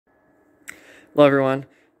Hello everyone,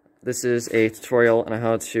 this is a tutorial on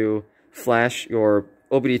how to flash your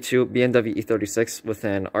OBD2 BMW E36 with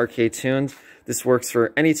an RK tuned. This works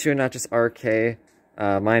for any tune, not just RK.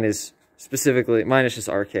 Mine is just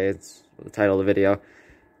RK, it's the title of the video.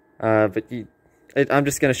 I'm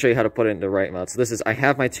just going to show you how to put it into right mode. So I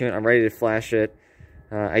have my tune, I'm ready to flash it.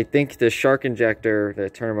 I think the Shark injector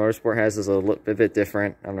that Turner Motorsport has is a bit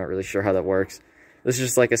different. I'm not really sure how that works. This is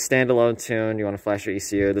just like a standalone tune. You want to flash your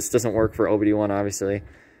ECU. This doesn't work for OBD1, obviously.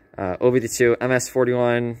 OBD2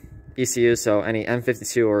 MS41 ECU, so any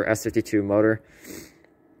M52 or S52 motor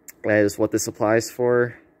is what this applies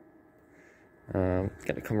for. Gonna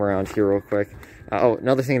come around here real quick. Oh,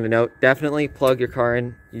 another thing to note, definitely plug your car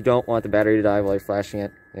in. You don't want the battery to die while you're flashing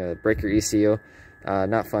it. Break your ECU.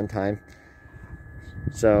 Not fun time.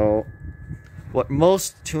 So what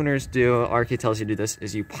most tuners do, RK tells you to do this,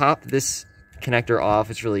 is you pop this connector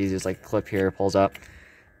off. It's really easy. It's like a clip here, pulls up,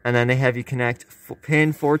 and then they have you connect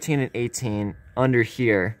pin 14 and 18 under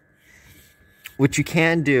here, which you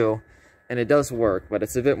can do, and it does work, but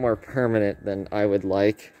it's a bit more permanent than I would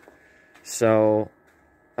like. So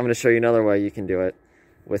I'm going to show you another way you can do it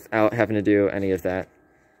without having to do any of that.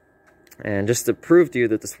 And just to prove to you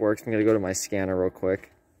that this works, I'm going to go to my scanner real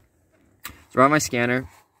quick. So on my scanner,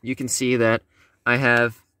 you can see that I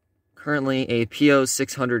have currently a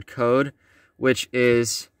PO600 code, which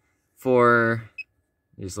is for,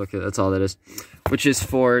 that's all that is, which is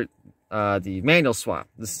for the manual swap.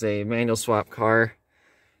 This is a manual swap car.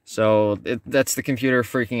 So that's the computer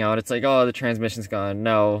freaking out. It's like, oh, the transmission's gone.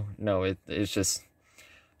 No, it's just,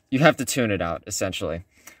 you have to tune it out, essentially,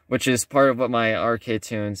 which is part of what my RK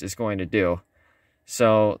Tunes is going to do.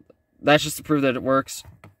 So that's just to prove that it works.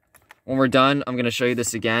 When we're done, I'm going to show you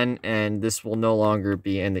this again, and this will no longer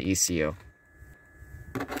be in the ECU.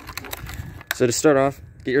 So to start off,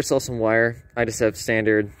 get yourself some wire. I just have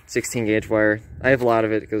standard 16 gauge wire. I have a lot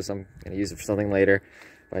of it because I'm going to use it for something later.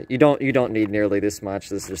 But you don't need nearly this much.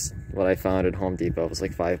 This is just what I found at Home Depot. It was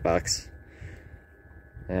like $5.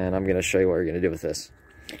 And I'm going to show you what you're going to do with this.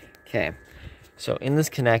 Okay, so in this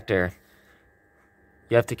connector,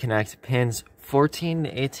 you have to connect pins 14 to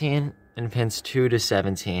 18 and pins 2 to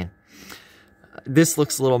 17. This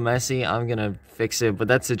looks a little messy. I'm going to fix it, but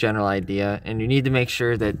that's the general idea. And you need to make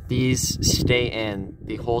sure that these stay in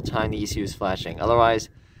the whole time the ECU is flashing. Otherwise,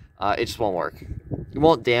 it just won't work. It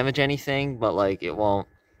won't damage anything, but like it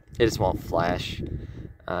just won't flash.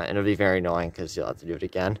 And it'll be very annoying because you'll have to do it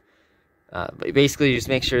again. But basically, you just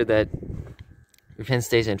make sure that your pin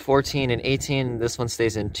stays in 14 and 18. This one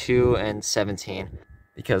stays in 2 and 17.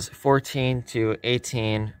 Because 14 to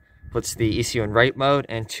 18 puts the ECU in write mode,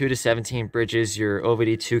 and 2 to 17 bridges your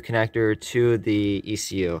OBD2 connector to the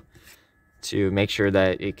ECU to make sure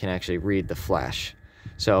that it can actually read the flash.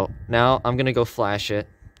 So now I'm going to go flash it,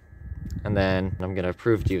 and then I'm going to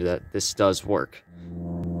prove to you that this does work.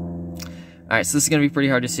 Alright, so this is going to be pretty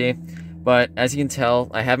hard to see, but as you can tell,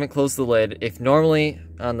 I haven't closed the lid. If normally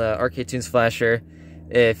on the RK Tunes flasher,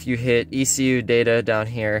 if you hit ECU data down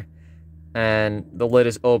here, and the lid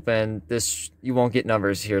is open, you won't get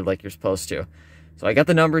numbers here like you're supposed to. So I got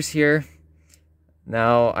the numbers here.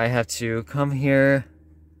 Now I have to come here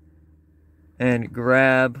and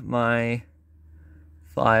grab my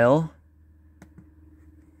file.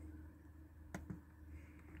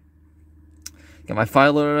 Get my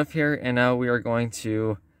file loaded up here, and now we are going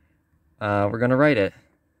to write it.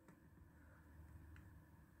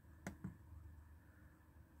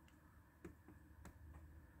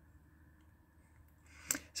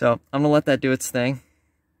 So I'm gonna let that do its thing.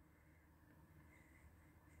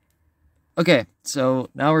 Okay, so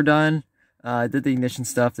now we're done. I did the ignition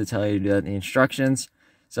stuff to tell you to do that in the instructions.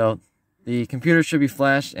 So the computer should be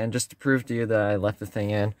flashed, and just to prove to you that I left the thing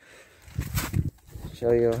in,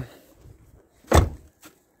 show you.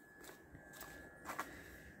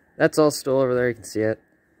 That's all still over there, you can see it.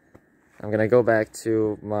 I'm gonna go back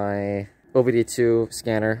to my OBD2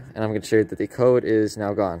 scanner, and I'm gonna show you that the code is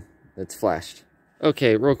now gone. It's flashed.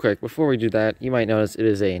 Okay, real quick, before we do that, you might notice it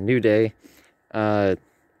is a new day. The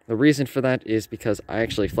reason for that is because I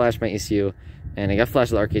actually flashed my ECU, and it got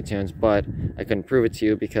flashed with RK Tunes, but I couldn't prove it to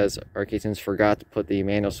you because RK Tunes forgot to put the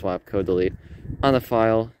manual swap code delete on the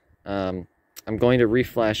file. I'm going to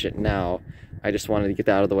reflash it now. I just wanted to get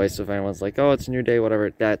that out of the way, so if anyone's like, oh, it's a new day,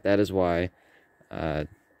 whatever, that is why.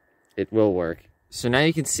 It will work. So now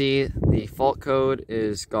you can see the fault code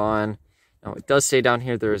is gone. Now, it does say down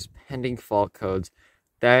here there's pending fault codes.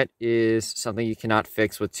 That is something you cannot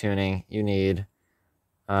fix with tuning. You need,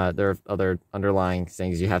 there are other underlying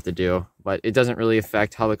things you have to do, but it doesn't really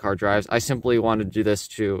affect how the car drives. I simply wanted to do this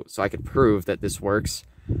so I could prove that this works.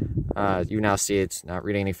 You now see it's not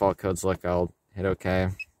reading any fault codes. Look, I'll hit OK,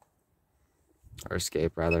 or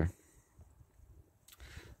escape rather.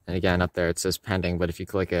 And again, up there it says pending, but if you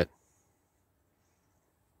click it,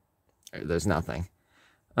 there's nothing.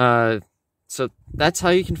 So that's how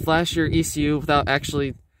you can flash your ECU without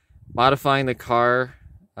actually modifying the car.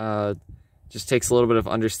 Just takes a little bit of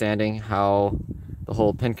understanding how the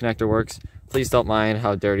whole pin connector works. Please don't mind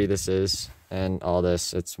how dirty this is and all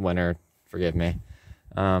this. It's winter, forgive me.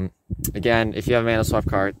 Again, if you have a manual swap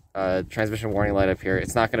car, transmission warning light up here,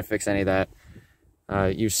 it's not going to fix any of that.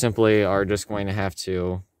 You simply are just going to have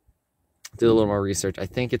to do a little more research. I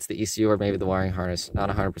think it's the ECU or maybe the wiring harness. Not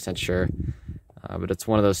 100% sure, but it's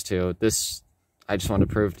one of those two. I just wanted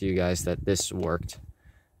to prove to you guys that this worked.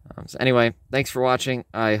 So anyway, thanks for watching.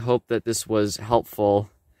 I hope that this was helpful.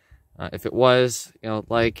 If it was,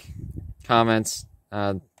 like, comments.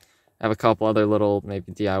 I have a couple other little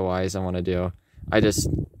maybe DIYs I want to do. I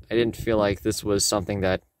didn't feel like this was something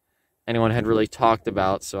that anyone had really talked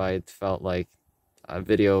about, so I felt like a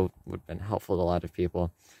video would have been helpful to a lot of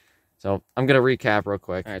people. So I'm going to recap real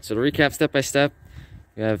quick. All right, so to recap step by step,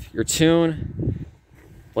 you have your tune,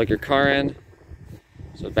 plug your car in,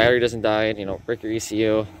 so the battery doesn't die, break your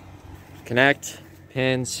ECU, connect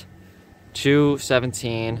pins 2,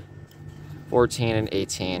 17, 14, and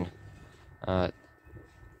 18, so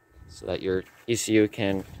that your ECU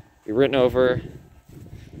can be written over,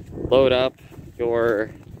 load up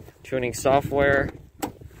your tuning software,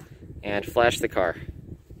 and flash the car.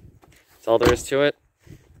 That's all there is to it.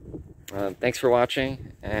 Thanks for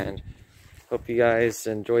watching, and hope you guys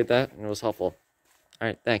enjoyed that and it was helpful. All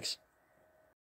right, thanks.